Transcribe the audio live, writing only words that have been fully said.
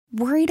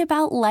Worried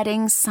about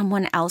letting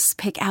someone else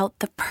pick out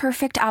the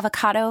perfect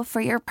avocado for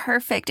your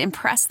perfect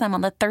impress them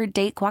on the third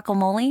date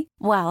guacamole?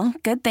 Well,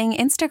 good thing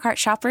Instacart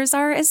shoppers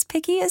are as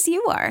picky as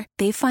you are.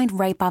 They find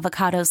ripe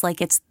avocados like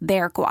it's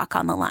their guac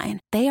on the line.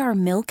 They are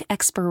milk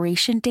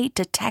expiration date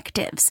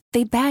detectives.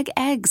 They bag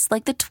eggs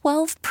like the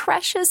 12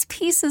 precious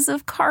pieces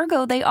of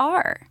cargo they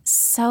are.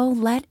 So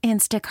let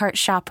Instacart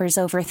shoppers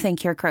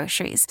overthink your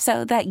groceries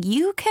so that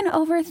you can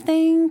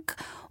overthink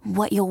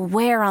what you'll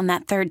wear on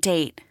that third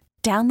date.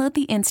 Download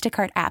the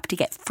Instacart app to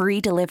get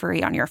free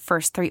delivery on your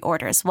first 3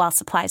 orders while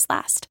supplies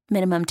last.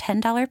 Minimum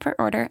 $10 per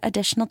order.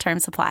 Additional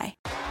terms apply.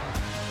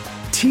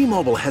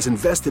 T-Mobile has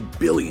invested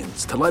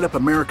billions to light up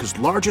America's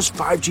largest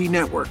 5G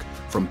network,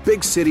 from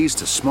big cities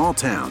to small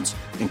towns,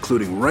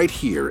 including right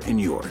here in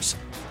yours.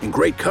 And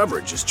great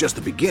coverage is just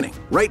the beginning.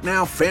 Right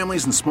now,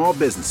 families and small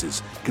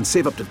businesses can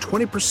save up to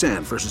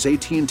 20% versus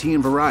AT&T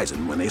and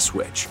Verizon when they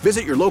switch.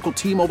 Visit your local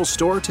T-Mobile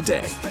store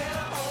today.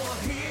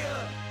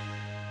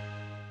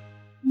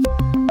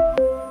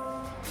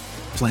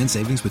 Plan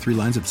savings with 3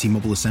 lines of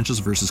T-Mobile Essentials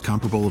versus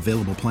comparable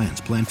available plans.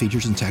 Plan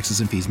features and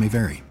taxes and fees may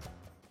vary.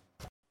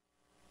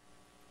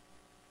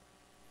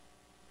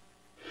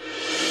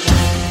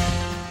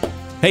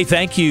 Hey,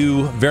 thank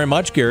you very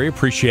much, Gary.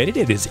 Appreciate it.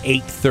 It is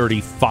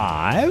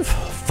 8:35,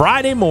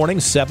 Friday morning,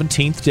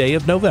 17th day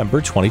of November,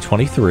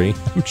 2023.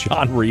 I'm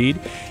John Reed,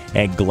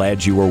 and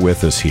glad you are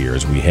with us here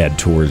as we head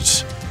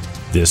towards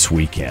this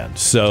weekend.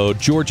 So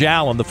George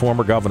Allen, the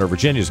former governor of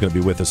Virginia, is going to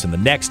be with us in the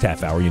next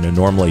half hour. You know,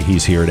 normally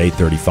he's here at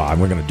 8:35.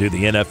 We're going to do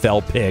the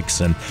NFL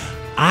picks. And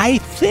I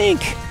think,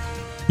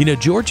 you know,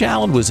 George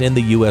Allen was in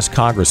the U.S.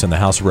 Congress and the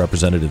House of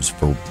Representatives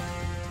for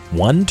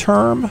 1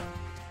 term.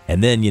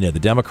 And then, you know, the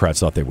Democrats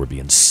thought they were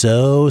being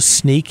so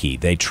sneaky.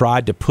 They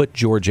tried to put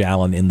George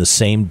Allen in the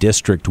same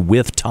district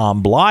with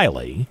Tom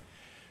Bliley,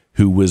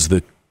 who was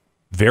the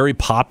very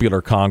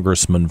popular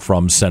congressman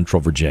from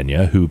Central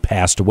Virginia who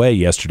passed away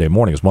yesterday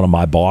morning. It was one of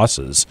my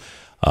bosses.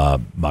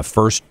 My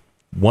first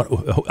one,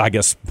 I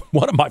guess,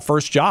 one of my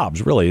first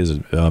jobs really is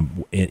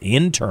an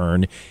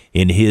intern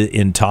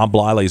in Tom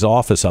Bliley's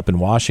office up in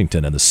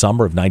Washington in the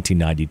summer of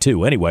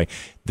 1992. Anyway,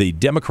 the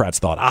Democrats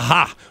thought,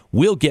 aha,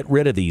 we'll get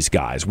rid of these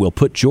guys. We'll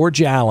put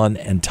George Allen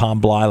and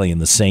Tom Bliley in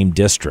the same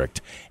district,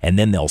 and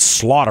then they'll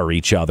slaughter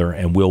each other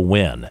and we'll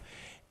win.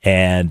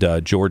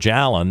 And George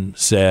Allen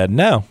said,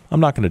 no,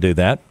 I'm not going to do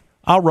that.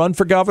 I'll run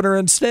for governor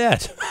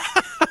instead.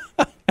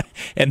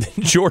 And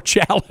then George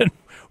Allen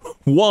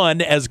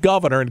won as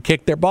governor and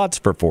kicked their butts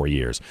for 4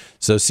 years.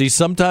 So, see,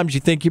 sometimes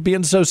you think you're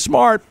being so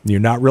smart. You're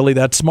not really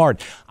that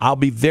smart. I'll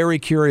be very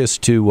curious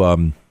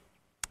to,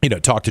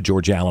 talk to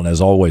George Allen,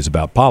 as always,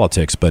 about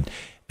politics, but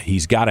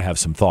he's got to have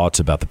some thoughts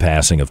about the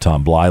passing of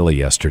Tom Bliley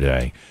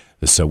yesterday.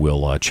 So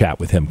we'll chat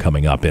with him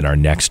coming up in our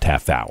next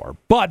half hour.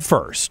 But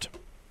first,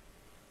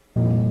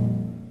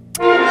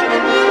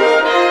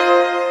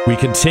 we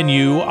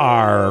continue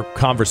our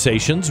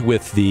conversations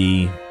with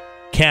the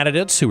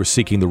candidates who are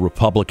seeking the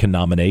Republican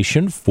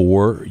nomination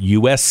for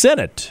U.S.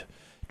 Senate,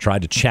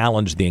 trying to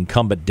challenge the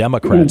incumbent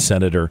Democrat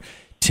Senator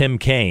Tim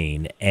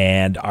Kaine.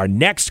 And our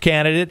next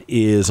candidate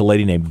is a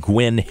lady named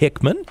Gwen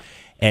Hickman,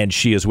 and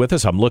she is with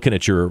us. I'm looking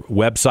at your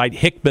website,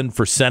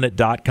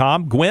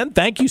 hickmanforsenate.com. Gwen,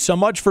 thank you so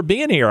much for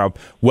being here.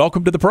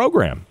 Welcome to the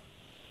program.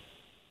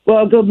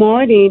 Well, good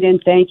morning, and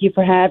thank you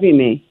for having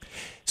me.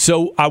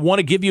 So I want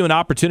to give you an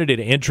opportunity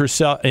to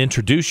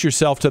introduce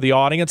yourself to the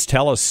audience.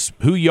 Tell us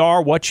who you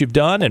are, what you've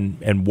done,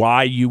 and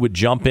why you would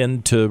jump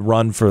in to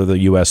run for the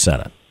U.S.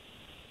 Senate.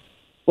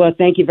 Well,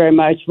 thank you very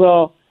much.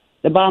 Well,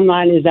 the bottom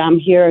line is I'm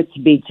here to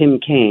beat Tim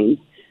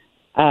Kaine.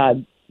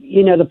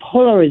 The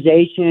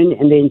polarization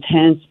and the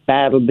intense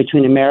battle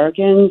between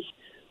Americans,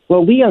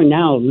 well, we are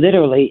now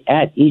literally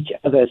at each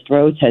other's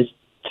throats, has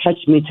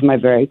touched me to my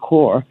very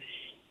core.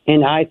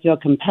 And I feel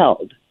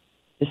compelled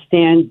to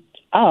stand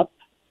up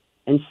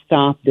and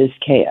stop this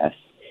chaos.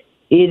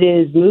 It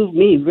has moved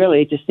me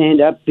really to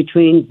stand up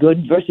between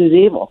good versus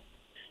evil.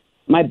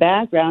 My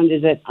background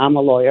is that I'm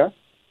a lawyer.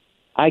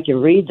 I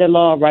can read the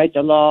law, write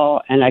the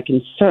law, and I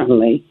can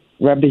certainly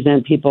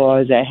represent people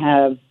as I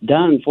have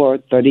done for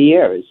 30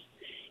 years.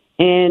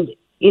 And,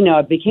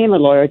 I became a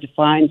lawyer to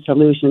find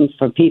solutions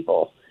for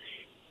people.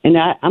 And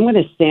I'm going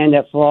to stand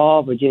up for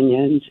all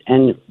Virginians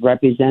and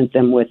represent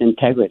them with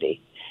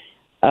integrity.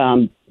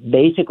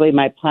 Basically,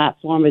 my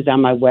platform is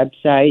on my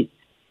website.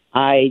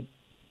 I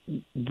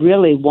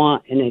really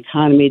want an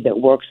economy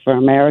that works for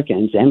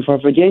Americans and for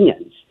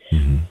Virginians.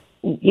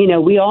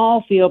 Mm-hmm. We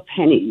all feel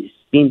pennies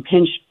being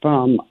pinched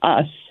from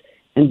us,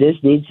 and this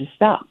needs to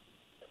stop.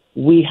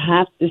 We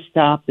have to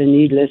stop the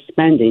needless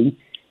spending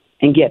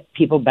and get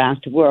people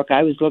back to work.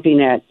 I was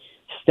looking at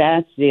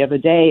stats the other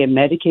day, and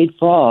Medicaid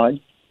fraud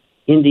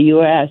in the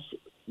U.S.,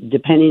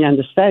 depending on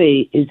the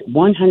study, is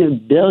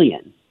 $100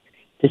 billion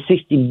to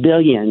 $60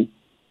 billion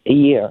a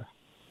year.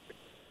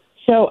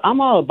 So I'm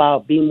all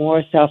about being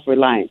more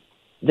self-reliant.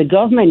 The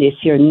government is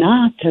here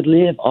not to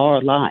live our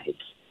lives,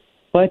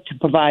 but to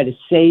provide a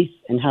safe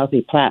and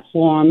healthy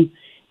platform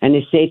and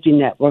a safety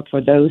network for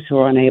those who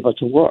are unable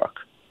to work.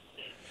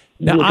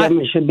 Now, the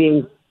government should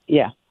be,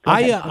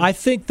 I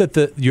think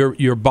that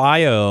your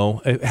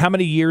bio. How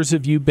many years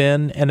have you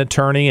been an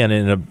attorney, and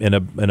in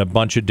a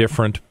bunch of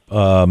different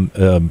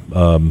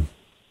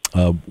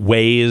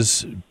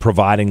ways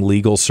providing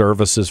legal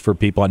services for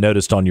people? I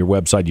noticed on your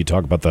website you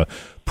talk about the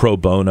pro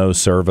bono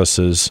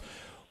services.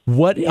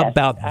 What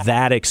about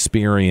that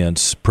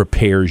experience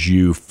prepares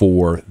you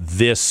for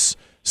this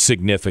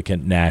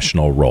significant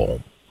national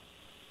role?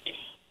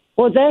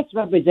 Well, that's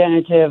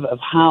representative of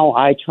how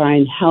I try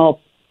and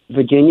help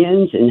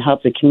Virginians and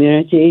help the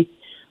community.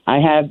 I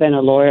have been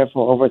a lawyer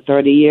for over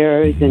 30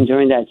 years, and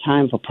during that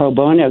time for pro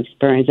bono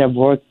experience, I've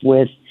worked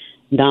with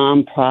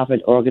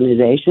nonprofit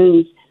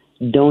organizations,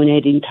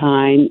 donating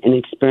time and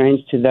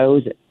experience to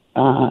those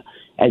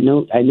at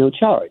no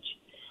charge.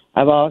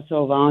 I've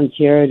also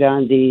volunteered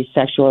on the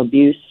sexual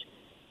abuse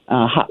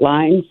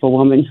hotline for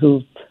women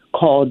who've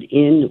called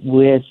in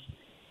with,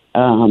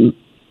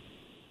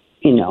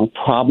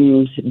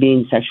 problems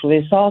being sexually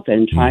assaulted,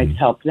 and try to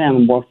help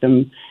them work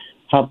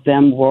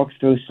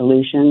through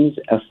solutions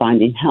of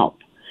finding help.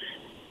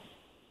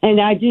 And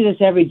I do this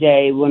every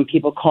day when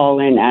people call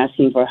in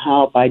asking for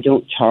help. I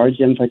don't charge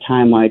them for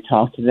time when I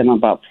talk to them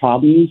about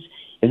problems.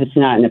 If it's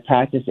not in a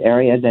practice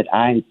area that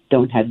I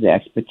don't have the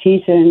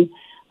expertise in,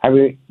 I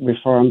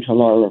refer them to a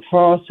lawyer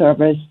referral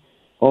service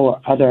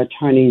or other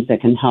attorneys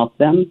that can help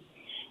them.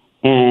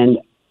 And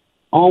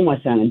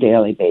almost on a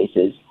daily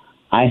basis,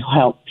 I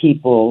help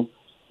people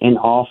and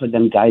offer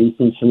them guidance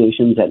and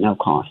solutions at no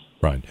cost.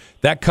 Right.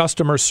 That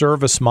customer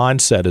service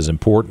mindset is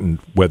important,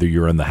 whether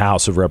you're in the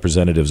House of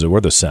Representatives or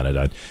the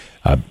Senate.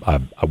 I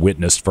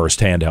witnessed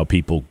firsthand how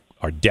people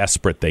are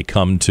desperate. They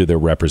come to their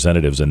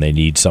representatives and they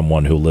need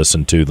someone who'll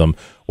listen to them,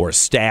 or a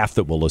staff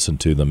that will listen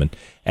to them and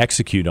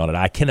execute on it.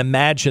 I can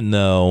imagine,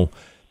 though,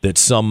 that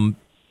some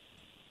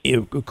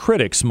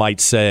critics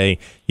might say,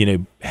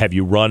 have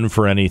you run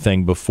for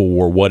anything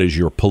before? What is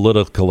your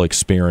political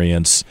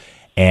experience?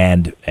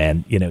 And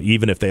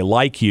even if they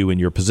like you in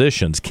your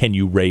positions, can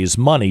you raise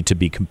money to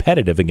be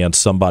competitive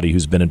against somebody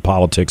who's been in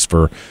politics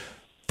for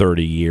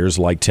 30 years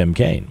like Tim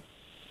Kaine?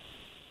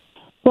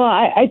 Well,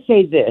 I'd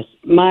say this.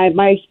 My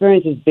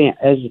experience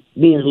as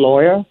being a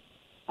lawyer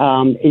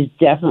is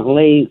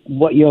definitely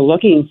what you're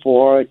looking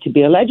for to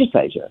be a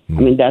legislator. I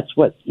mean, that's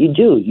what you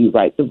do. You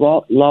write the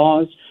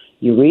laws,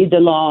 you read the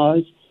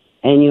laws,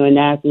 and you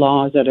enact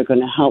laws that are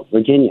going to help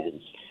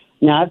Virginians.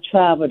 Now, I've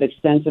traveled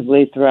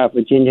extensively throughout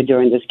Virginia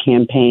during this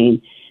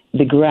campaign.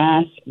 The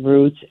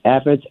grassroots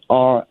efforts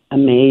are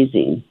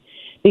amazing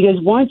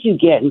because once you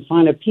get in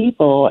front of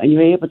people and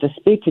you're able to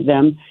speak to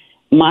them,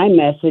 my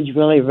message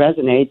really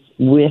resonates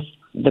with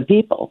the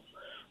people.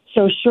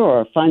 So,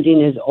 sure,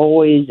 funding is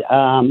always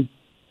an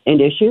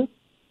issue,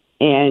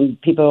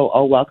 and people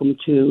are welcome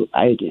to,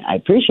 I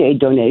appreciate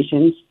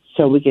donations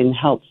so we can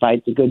help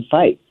fight the good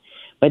fight.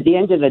 But at the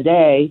end of the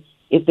day,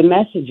 if the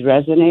message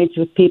resonates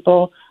with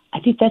people, I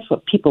think that's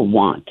what people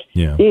want.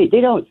 Yeah. They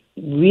don't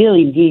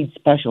really need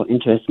special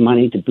interest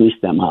money to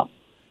boost them up.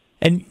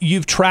 And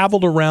you've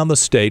traveled around the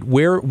state.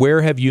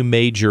 Where have you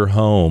made your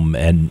home,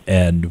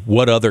 and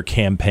what other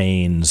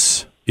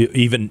campaigns,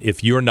 even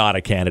if you're not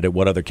a candidate,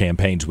 what other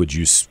campaigns would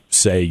you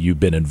say you've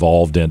been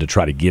involved in to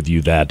try to give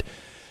you that,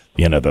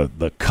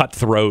 the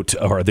cutthroat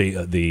or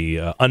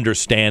the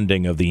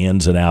understanding of the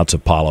ins and outs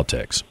of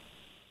politics?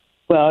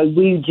 Well,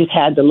 we just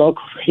had the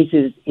local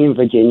races in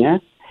Virginia.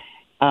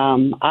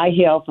 I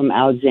hail from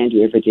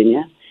Alexandria,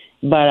 Virginia,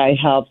 but I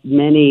helped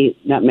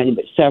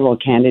several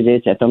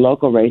candidates at the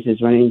local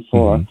races running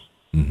for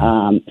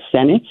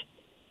Senate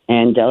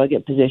and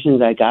delegate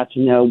positions. I got to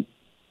know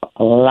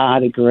a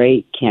lot of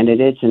great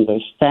candidates and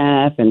their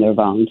staff and their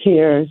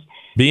volunteers.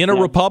 Being a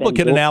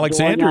Republican in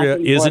Alexandria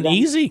isn't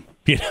easy.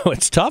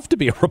 It's tough to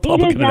be a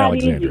Republican in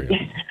Alexandria.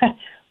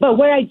 But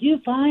what I do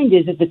find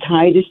is that the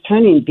tide is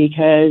turning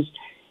because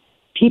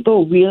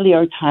people really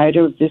are tired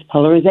of this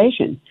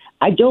polarization.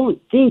 I don't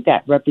think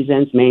that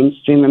represents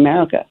mainstream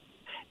America.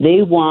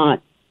 They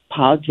want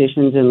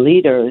politicians and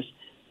leaders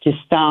to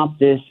stop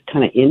this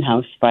kind of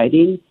in-house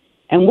fighting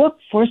and work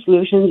for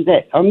solutions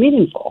that are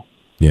meaningful.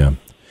 Yeah.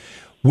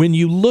 When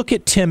you look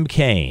at Tim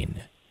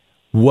Kaine,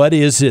 what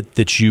is it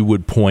that you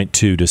would point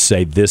to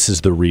say this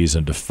is the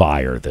reason to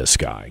fire this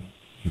guy?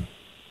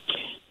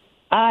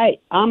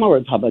 I'm a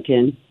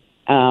Republican.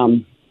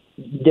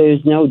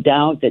 There's no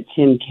doubt that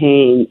Tim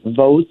Kaine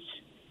votes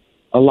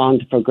along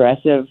the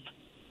progressive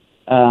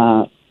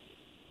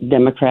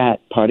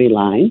Democrat Party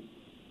line.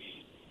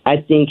 I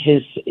think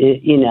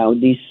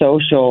these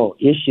social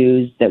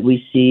issues that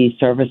we see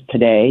surfaced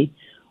today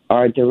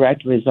are a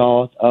direct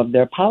result of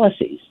their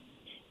policies.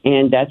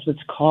 And that's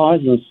what's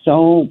causing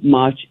so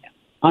much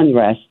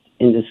unrest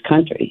in this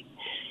country.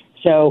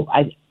 So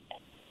I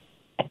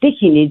think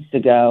he needs to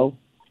go,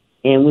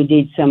 and we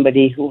need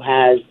somebody who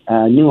has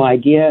new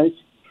ideas,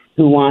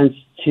 who wants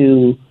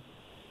to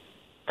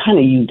kind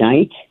of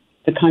unite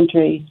the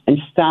country and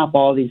stop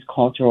all these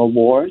cultural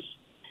wars.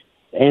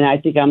 And I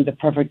think I'm the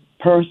perfect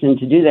person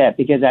to do that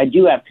because I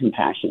do have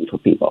compassion for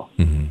people.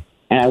 Mm-hmm.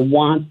 And I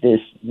want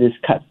this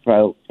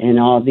cutthroat and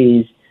all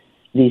these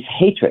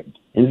hatred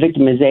and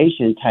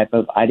victimization type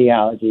of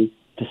ideologies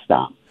to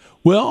stop.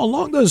 Well,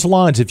 along those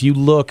lines, if you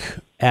look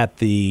at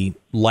the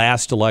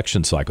last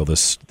election cycle, the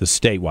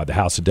statewide, the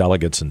House of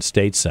Delegates and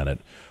State Senate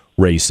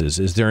races,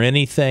 is there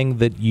anything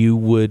that you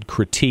would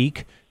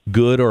critique,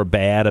 good or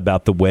bad,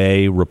 about the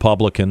way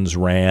Republicans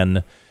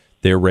ran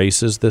their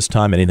races this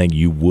time? Anything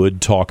you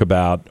would talk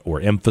about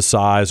or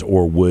emphasize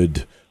or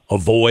would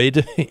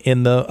avoid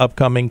in the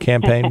upcoming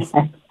campaign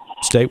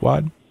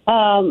statewide?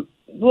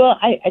 Well,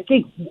 I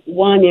think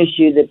one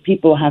issue that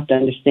people have to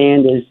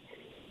understand is,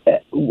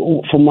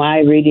 from my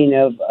reading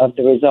of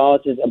the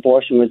results, is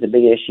abortion was a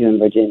big issue in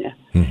Virginia.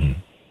 Mm-hmm.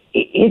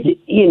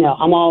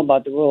 I'm all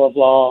about the rule of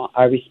law.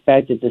 I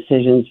respect the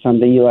decisions from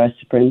the U.S.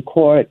 Supreme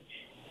Court.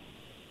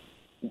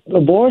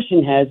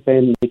 Abortion has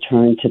been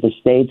returned to the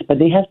states, but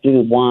they have to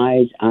be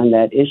wise on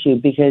that issue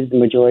because the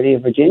majority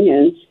of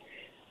Virginians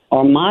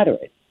are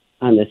moderate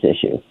on this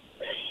issue.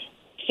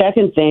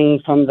 Second thing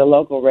from the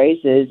local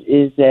races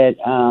is that...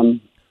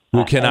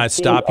 Well, can I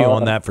stop you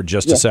on that for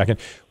just a second?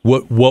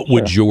 What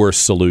would your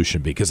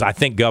solution be? Because I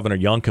think Governor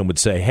Youngkin would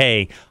say,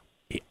 hey,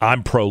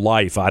 I'm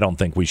pro-life. I don't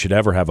think we should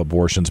ever have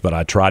abortions, but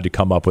I tried to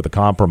come up with a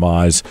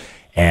compromise,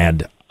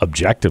 and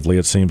objectively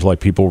it seems like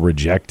people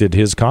rejected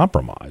his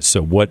compromise.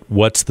 So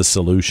what's the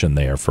solution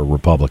there for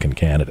Republican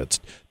candidates?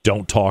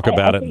 Don't talk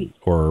about it? I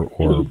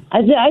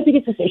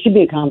think it should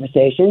be a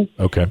conversation.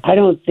 Okay. I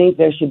don't think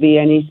there should be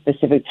any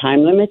specific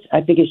time limits. I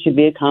think it should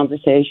be a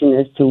conversation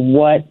as to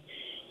what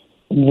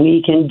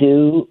we can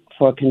do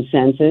for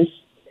consensus.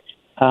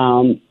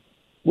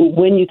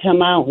 When you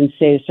come out and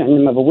say a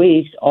certain number of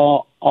weeks,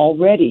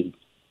 already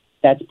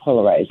that's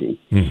polarizing.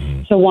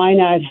 Mm-hmm. So why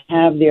not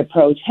have the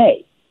approach,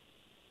 hey,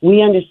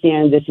 we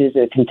understand this is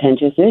a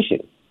contentious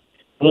issue.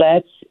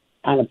 Let's,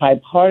 on a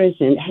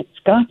bipartisan, it's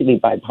got to be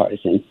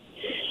bipartisan,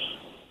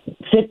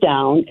 sit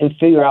down and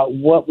figure out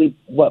what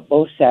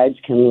both sides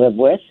can live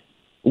with,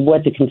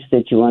 what the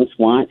constituents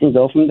want, and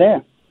go from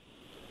there.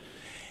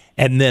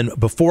 And then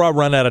before I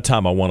run out of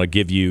time, I want to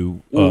give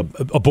you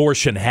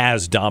abortion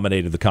has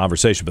dominated the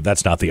conversation, but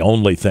that's not the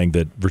only thing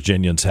that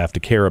Virginians have to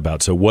care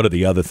about. So what are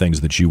the other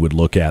things that you would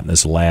look at in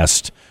this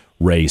last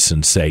race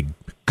and say,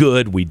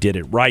 good, we did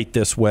it right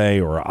this way,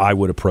 or I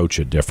would approach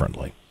it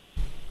differently?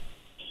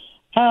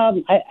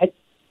 I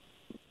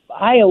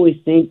always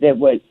think that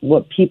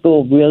what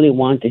people really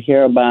want to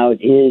hear about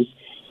is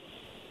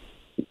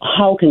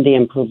how can they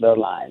improve their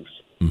lives.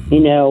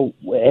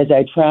 Mm-hmm. As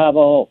I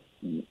travel,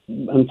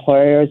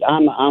 employers,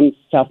 I'm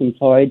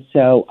self-employed,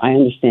 so I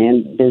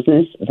understand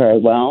business very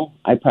well.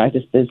 I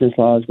practice business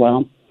law as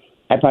well.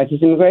 I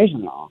practice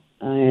immigration law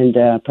and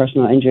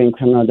personal injury and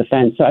criminal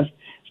defense. So I've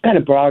got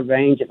a broad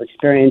range of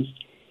experience.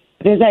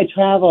 But as I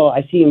travel,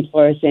 I see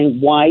employers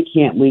saying, why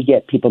can't we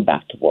get people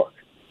back to work?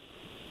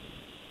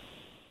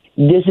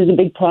 This is a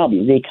big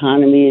problem. The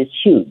economy is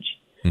huge.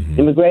 Mm-hmm.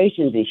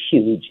 Immigration is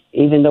huge.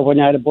 Even though we're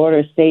not a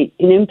border state,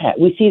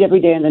 we see it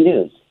every day in the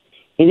news.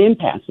 It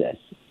impacts us.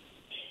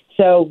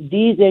 So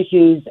these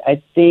issues,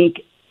 I think,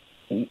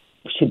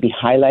 should be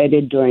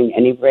highlighted during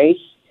any race,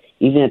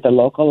 even at the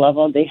local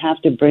level. They have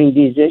to bring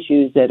these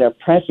issues that are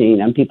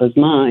pressing on people's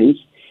minds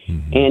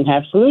and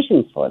have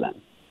solutions for them.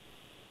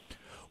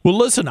 Well,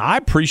 listen, I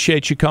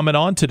appreciate you coming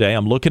on today.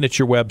 I'm looking at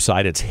your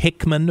website. It's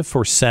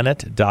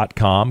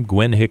hickmanforsenate.com.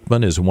 Gwen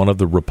Hickman is one of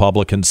the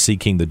Republicans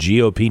seeking the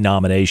GOP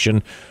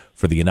nomination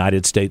for the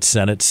United States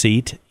Senate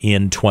seat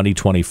in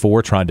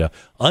 2024, trying to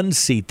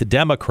unseat the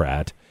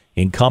Democrat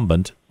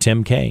incumbent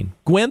Tim Kaine.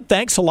 Gwen,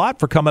 thanks a lot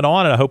for coming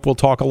on, and I hope we'll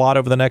talk a lot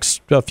over the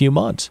next few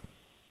months.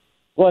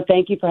 Well,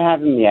 thank you for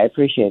having me. I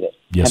appreciate it.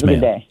 Yes, Have a ma'am.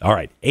 good day. All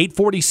right,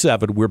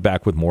 8:47. We're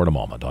back with more in a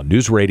moment on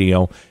News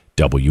Radio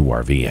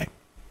WRVA.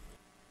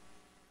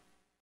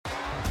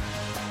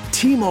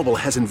 T-Mobile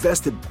has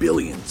invested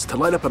billions to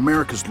light up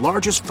America's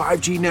largest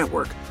 5G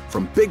network,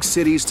 from big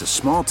cities to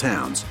small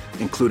towns,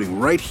 including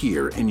right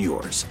here in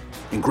yours.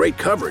 And great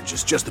coverage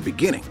is just the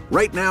beginning.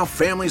 Right now,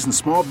 families and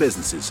small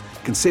businesses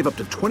can save up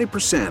to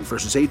 20%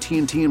 versus AT&T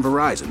and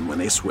Verizon when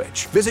they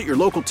switch. Visit your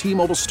local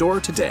T-Mobile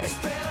store today.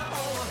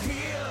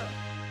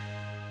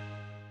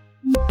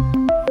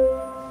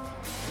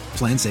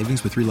 Plan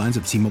savings with 3 lines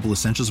of T-Mobile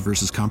Essentials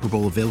versus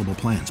comparable available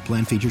plans.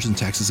 Plan features and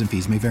taxes and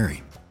fees may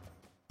vary.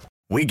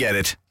 We get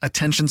it.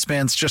 Attention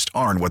spans just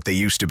aren't what they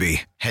used to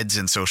be. Heads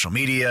in social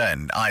media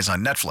and eyes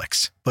on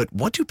Netflix. But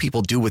what do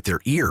people do with their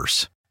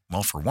ears?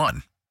 Well, for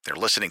one, they're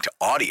listening to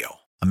audio.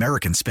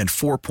 Americans spend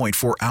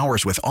 4.4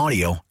 hours with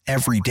audio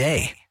every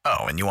day.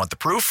 Oh, and you want the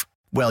proof?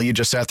 Well, you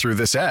just sat through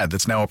this ad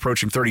that's now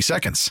approaching 30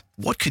 seconds.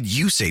 What could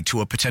you say to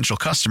a potential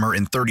customer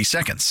in 30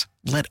 seconds?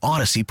 Let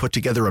Odyssey put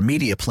together a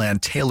media plan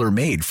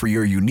tailor-made for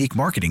your unique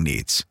marketing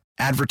needs.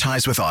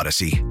 Advertise with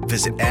Odyssey.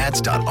 Visit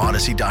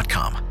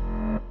ads.odyssey.com.